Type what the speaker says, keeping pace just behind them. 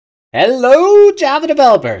Hello, Java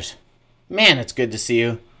developers! Man, it's good to see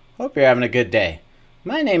you. Hope you're having a good day.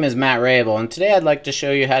 My name is Matt Rabel, and today I'd like to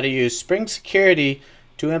show you how to use Spring Security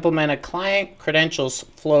to implement a client credentials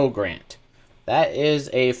flow grant. That is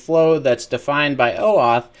a flow that's defined by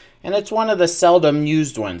OAuth, and it's one of the seldom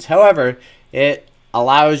used ones. However, it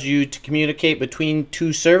allows you to communicate between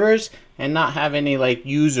two servers and not have any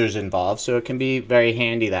users involved, so it can be very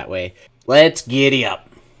handy that way. Let's giddy up.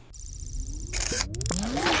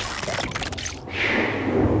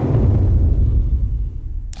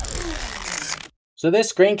 So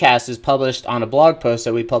this screencast is published on a blog post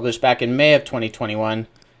that we published back in May of 2021,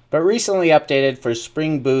 but recently updated for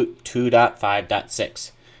Spring Boot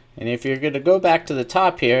 2.5.6. And if you're going to go back to the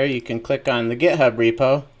top here, you can click on the GitHub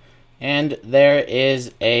repo, and there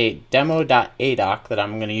is a demo.adoc that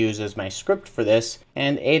I'm going to use as my script for this.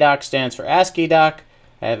 And adoc stands for ASCII doc.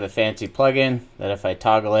 I have a fancy plugin that if I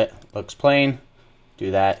toggle it, looks plain.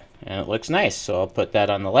 Do that and it looks nice, so I'll put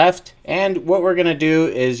that on the left. And what we're gonna do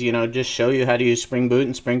is just show you how to use Spring Boot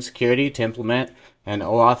and Spring Security to implement an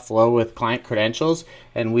OAuth flow with client credentials,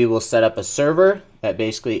 and we will set up a server that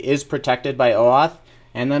basically is protected by OAuth,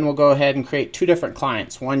 and then we'll go ahead and create two different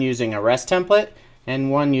clients, one using a RestTemplate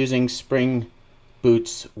and one using Spring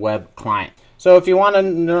Boot's web client. So if you want to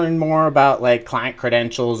learn more about client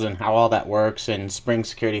credentials and how all that works and Spring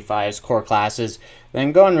Security 5's core classes,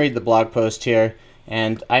 then go and read the blog post here.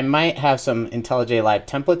 And I might have some IntelliJ Live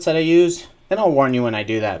templates that I use, and I'll warn you when I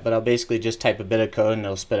do that, but I'll basically just type a bit of code and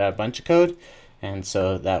it'll spit out a bunch of code, and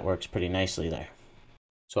so that works pretty nicely there.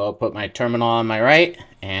 So I'll put my terminal on my right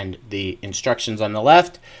and the instructions on the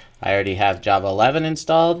left. I already have Java 11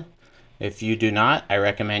 installed. If you do not, I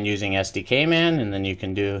recommend using SDKman, and then you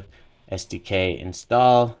can do SDK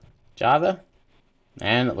install Java,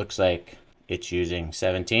 and it looks like it's using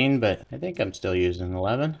 17, but I think I'm still using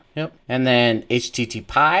 11. Yep. And then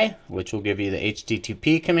HTTP, which will give you the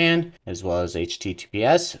HTTP command as well as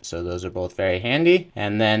HTTPS. So those are both very handy.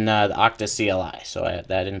 And then the Okta CLI. So I have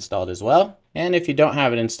that installed as well. And if you don't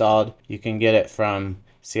have it installed, you can get it from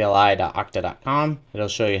cli.okta.com. It'll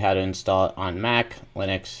show you how to install it on Mac,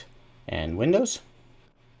 Linux, and Windows.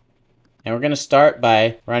 And we're going to start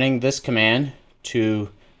by running this command to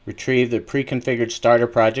retrieve the pre-configured starter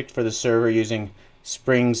project for the server using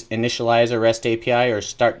Spring's initializer REST API or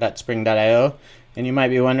start.spring.io. And you might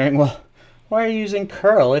be wondering, well, why are you using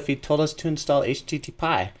curl if he told us to install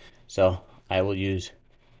HTTP? So I will use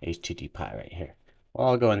HTTP right here. Well,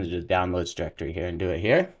 I'll go into the downloads directory here and do it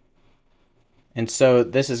here. And so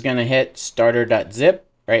this is going to hit starter.zip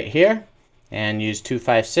right here and use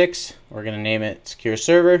 256. We're going to name it secure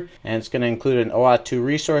server, and it's going to include an OAuth 2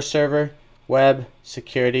 resource server, web,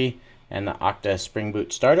 security, and the Okta Spring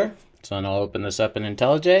Boot starter. So then I'll open this up in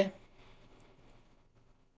IntelliJ. And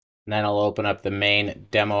then I'll open up the main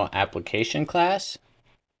demo application class.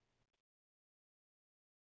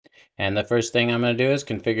 And the first thing I'm going to do is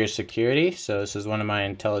configure security. So this is one of my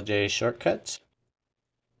IntelliJ shortcuts.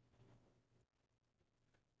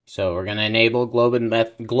 So we're going to enable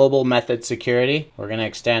global method security. We're going to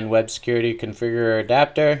extend web security configure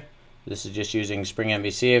adapter. This is just using Spring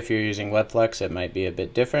MVC. If you're using WebFlex, it might be a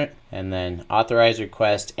bit different. And then authorize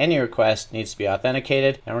request. Any request needs to be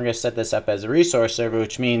authenticated. And we're going to set this up as a resource server,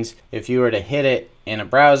 which means if you were to hit it in a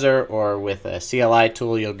browser or with a CLI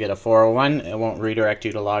tool, you'll get a 401. It won't redirect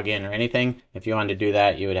you to log in or anything. If you wanted to do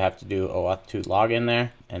that, you would have to do OAuth 2 login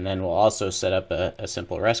there. And then we'll also set up a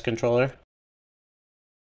simple REST controller.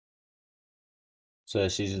 So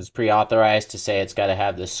this uses pre-authorized to say it's got to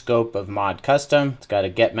have the scope of mod custom. It's got a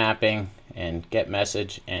get mapping and get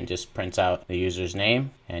message, and just prints out the user's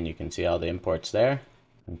name. And you can see all the imports there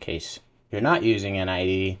in case you're not using an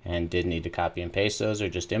ID and did need to copy and paste those or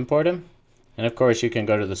just import them. And of course you can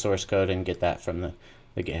go to the source code and get that from the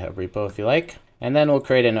GitHub repo if you like. And then we'll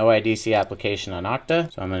create an OIDC application on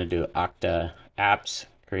Okta. So I'm going to do Okta apps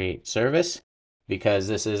create service, because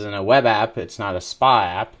this isn't a web app, it's not a spa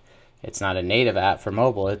app. It's not a native app for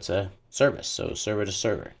mobile, it's a service, so server to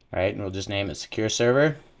server, right? And we'll just name it secure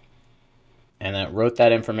server. And then wrote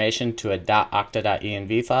that information to a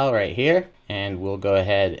 .okta.env file right here. And we'll go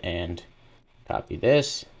ahead and copy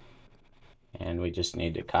this. And we just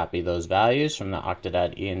need to copy those values from the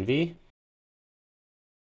okta.env.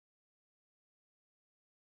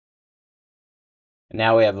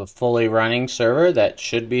 Now we have a fully running server that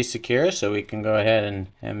should be secure, so we can go ahead and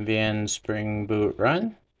mvn spring boot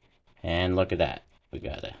run. And look at that, we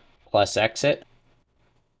got a plus exit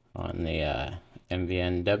on the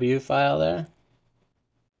mvnw file there.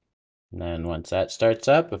 And then once that starts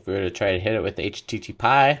up, if we were to try to hit it with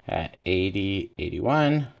HTTP at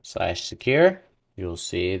 8081/secure, you'll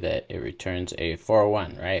see that it returns a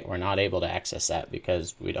 401, right? We're not able to access that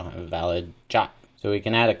because we don't have a valid job. So we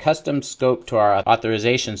can add a custom scope to our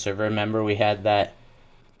authorization server. Remember, we had that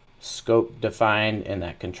scope defined in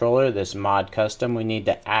that controller, this mod custom. We need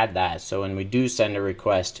to add that. So when we do send a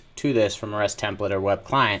request to this from a REST template or web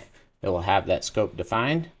client, it will have that scope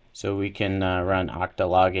defined. So we can run Okta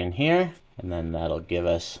login here, and then that'll give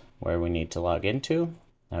us where we need to log into.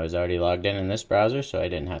 I was already logged in this browser, so I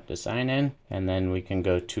didn't have to sign in. And then we can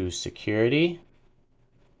go to security,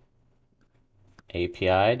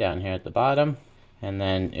 API down here at the bottom. And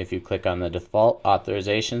then if you click on the default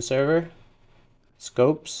authorization server,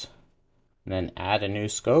 scopes, and then add a new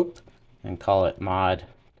scope and call it mod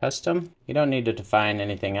custom. You don't need to define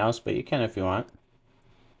anything else, but you can if you want.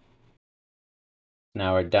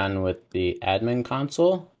 Now we're done with the admin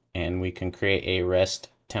console, and we can create a REST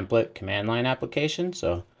template command line application.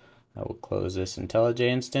 So I will close this IntelliJ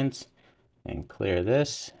instance and clear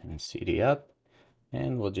this and cd up,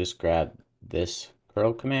 and we'll just grab this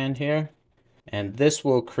curl command here, and this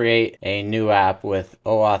will create a new app with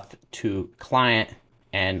OAuth to client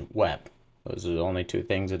and web. Those are the only two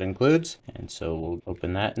things it includes, and so we'll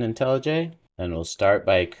open that in IntelliJ. Then we'll start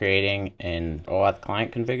by creating an OAuth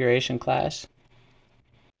client configuration class.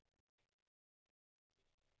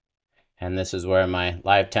 And this is where my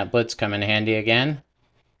live templates come in handy again.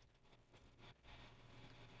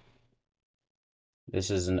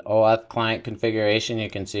 This is an OAuth client configuration.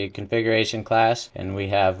 You can see configuration class, and we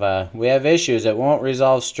have issues. It won't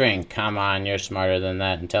resolve string. Come on, you're smarter than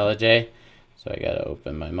that, IntelliJ. So I gotta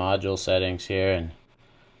open my module settings here and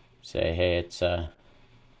say, hey, it's I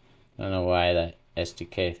don't know why that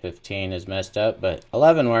SDK 15 is messed up, but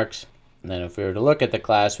 11 works. And then if we were to look at the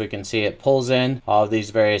class, we can see it pulls in all of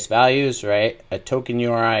these various values, right? A token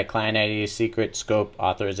URI, client ID, secret, scope,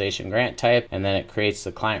 authorization, grant type, and then it creates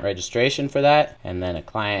the client registration for that, and then a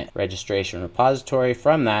client registration repository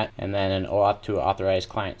from that, and then an OAuth to authorized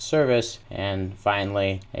client service, and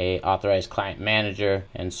finally a authorized client manager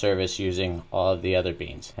and service using all of the other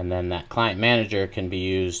beans. And then that client manager can be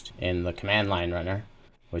used in the command line runner,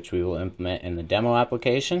 which we will implement in the demo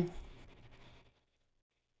application.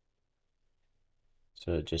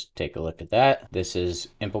 So just take a look at that. This is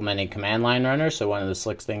implementing command line runner. So one of the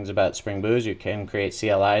slick things about Spring Boot is you can create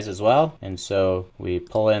CLIs as well. And so we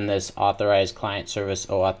pull in this authorized client service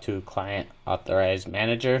OAuth to client authorized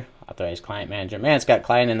manager, authorized client manager. Man, it's got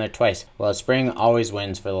client in there twice. Well, Spring always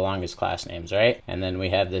wins for the longest class names, right? And then we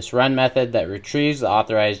have this run method that retrieves the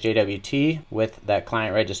authorized JWT with that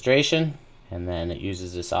client registration. And then it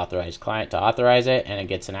uses this authorized client to authorize it, and it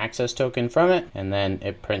gets an access token from it, and then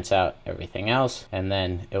it prints out everything else, and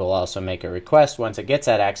then it will also make a request once it gets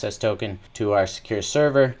that access token to our secure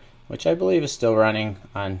server, which I believe is still running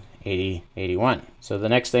on 8081. So the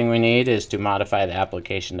next thing we need is to modify the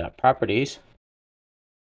application.properties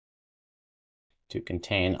to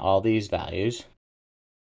contain all these values.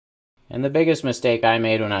 And the biggest mistake I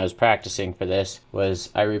made when I was practicing for this was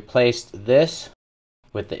I replaced this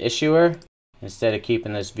with the issuer instead of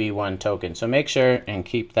keeping this V1 token. So make sure and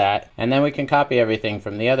keep that. And then we can copy everything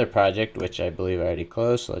from the other project, which I believe I already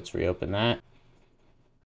closed. So let's reopen that.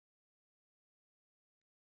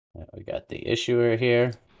 We got the issuer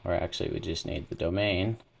here, or actually we just need the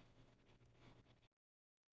domain.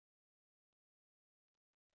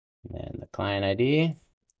 And then the client ID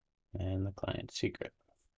and the client secret.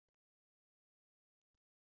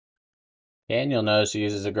 And you'll notice it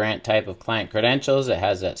uses a grant type of client credentials. It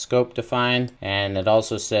has that scope defined, and it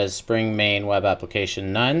also says Spring main web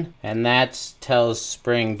application none, and that tells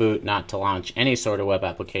Spring Boot not to launch any sort of web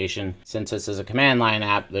application. Since this is a command line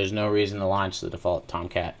app, there's no reason to launch the default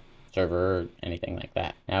Tomcat server or anything like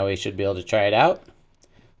that. Now we should be able to try it out.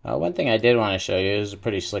 One thing I did want to show you is a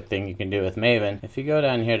pretty slick thing you can do with Maven. If you go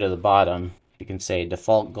down here to the bottom, you can say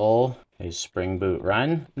default goal is Spring Boot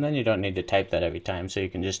run, and then you don't need to type that every time, so you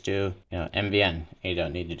can just do MVN. You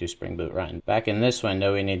don't need to do Spring Boot run. Back in this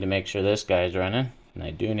window, we need to make sure this guy's running, and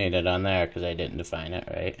I do need it on there because I didn't define it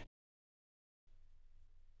right.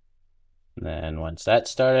 And then once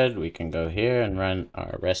that's started, we can go here and run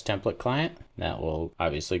our REST template client. That will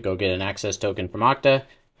obviously go get an access token from Okta,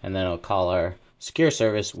 and then it'll call our secure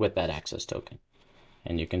service with that access token.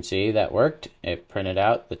 And you can see that worked. It printed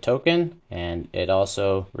out the token, and it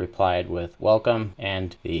also replied with welcome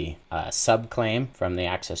and the subclaim from the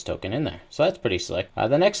access token in there. So that's pretty slick.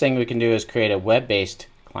 The next thing we can do is create a web-based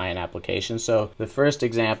client application. So the first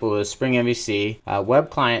example is Spring MVC. Web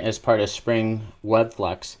Client is part of Spring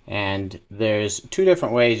WebFlux, and there's two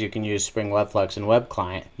different ways you can use Spring WebFlux and Web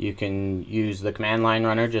Client. You can use the command line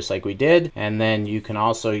runner just like we did, and then you can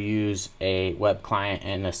also use a web client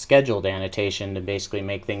and a scheduled annotation to basically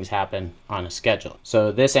make things happen on a schedule.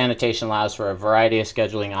 So this annotation allows for a variety of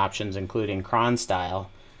scheduling options, including cron style.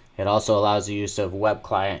 It also allows the use of web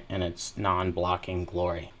client in its non-blocking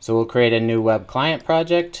glory. So we'll create a new web client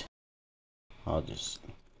project. I'll just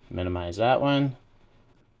minimize that one.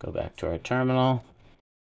 Go back to our terminal.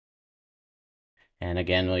 And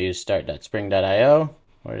again, we'll use start.spring.io.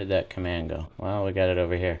 Where did that command go? Well, we got it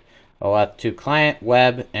over here. OAuth to client,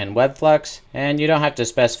 web, and WebFlux. And you don't have to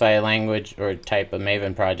specify a language or type of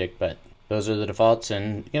Maven project, but those are the defaults.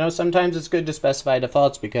 And sometimes it's good to specify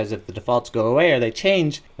defaults, because if the defaults go away or they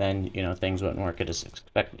change, then things wouldn't work as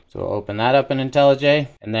expected. So we'll open that up in IntelliJ,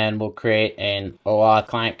 and then we'll create an OAuth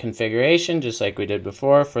client configuration just like we did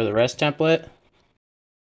before for the REST template.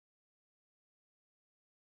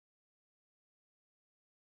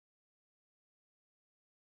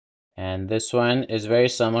 And this one is very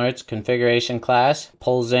similar. It's configuration class,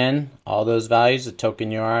 pulls in all those values, the token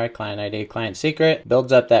URI, client ID, client secret,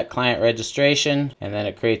 builds up that client registration, and then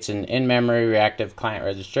it creates an in-memory reactive client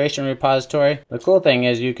registration repository. The cool thing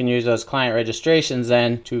is you can use those client registrations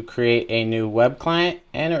then to create a new web client,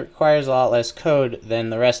 and it requires a lot less code than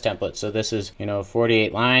the REST template. So this is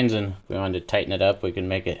 48 lines, and if we wanted to tighten it up, we can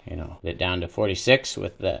make it get down to 46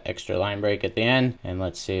 with the extra line break at the end. And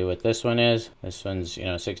let's see what this one is. This one's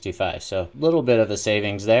 65. So a little bit of a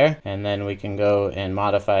savings there. And then we can go and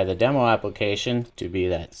modify the demo application to be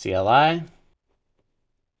that CLI.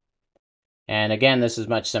 And again, this is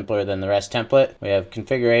much simpler than the REST template. We have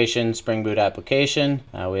configuration, Spring Boot application.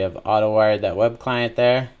 We have auto-wired that web client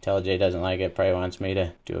there. IntelliJ doesn't like it, probably wants me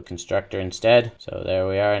to do a constructor instead. So there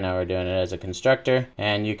we are, now we're doing it as a constructor.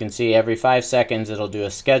 And you can see every 5 seconds it'll do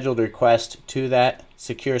a scheduled request to that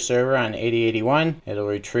secure server on 8081. It'll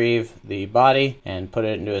retrieve the body and put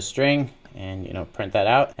it into a string and print that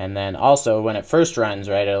out. And then also when it first runs,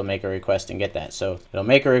 right, it'll make a request and get that. So it'll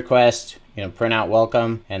make a request, print out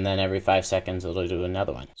welcome, and then every 5 seconds it'll do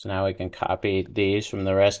another one. So now we can copy these from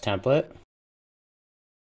the REST template,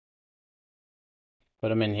 put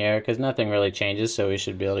them in here, because nothing really changes, so we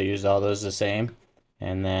should be able to use all those the same.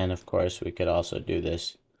 And then of course we could also do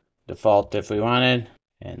this default if we wanted,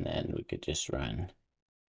 and then we could just run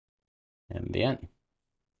MVN.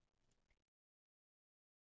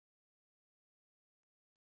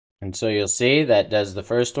 And so you'll see that does the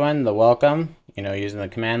first one, the welcome, using the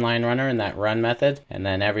command line runner and that run method. And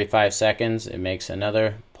then every 5 seconds, it makes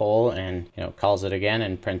another poll and, calls it again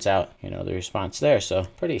and prints out, the response there. So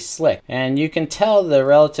pretty slick. And you can tell the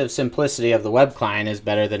relative simplicity of the web client is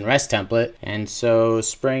better than REST template. And so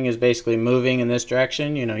Spring is basically moving in this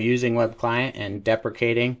direction, using web client and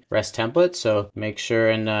deprecating REST template. So make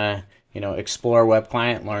sure and, explore web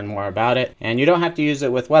client, learn more about it. And you don't have to use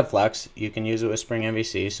it with WebFlux. You can use it with Spring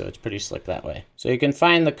MVC, so it's pretty slick that way. So you can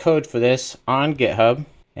find the code for this on GitHub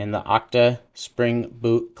in the Okta Spring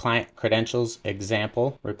Boot Client Credentials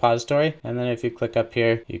example repository. And then if you click up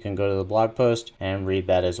here, you can go to the blog post and read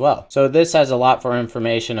that as well. So this has a lot more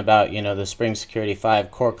information about, the Spring Security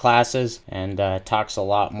 5 core classes, and talks a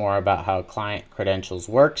lot more about how client credentials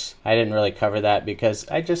works. I didn't really cover that because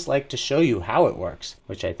I just like to show you how it works,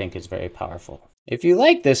 which I think is very powerful. If you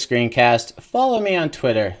like this screencast, follow me on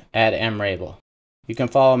Twitter at mrabel. You can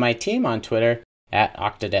follow my team on Twitter at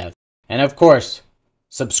OktaDev. And of course,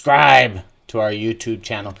 subscribe to our YouTube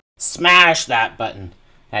channel. Smash that button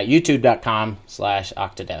at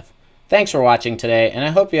youtube.com/OktaDev. Thanks for watching today, and I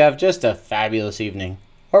hope you have just a fabulous evening,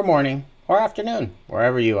 or morning, or afternoon,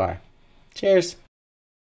 wherever you are. Cheers.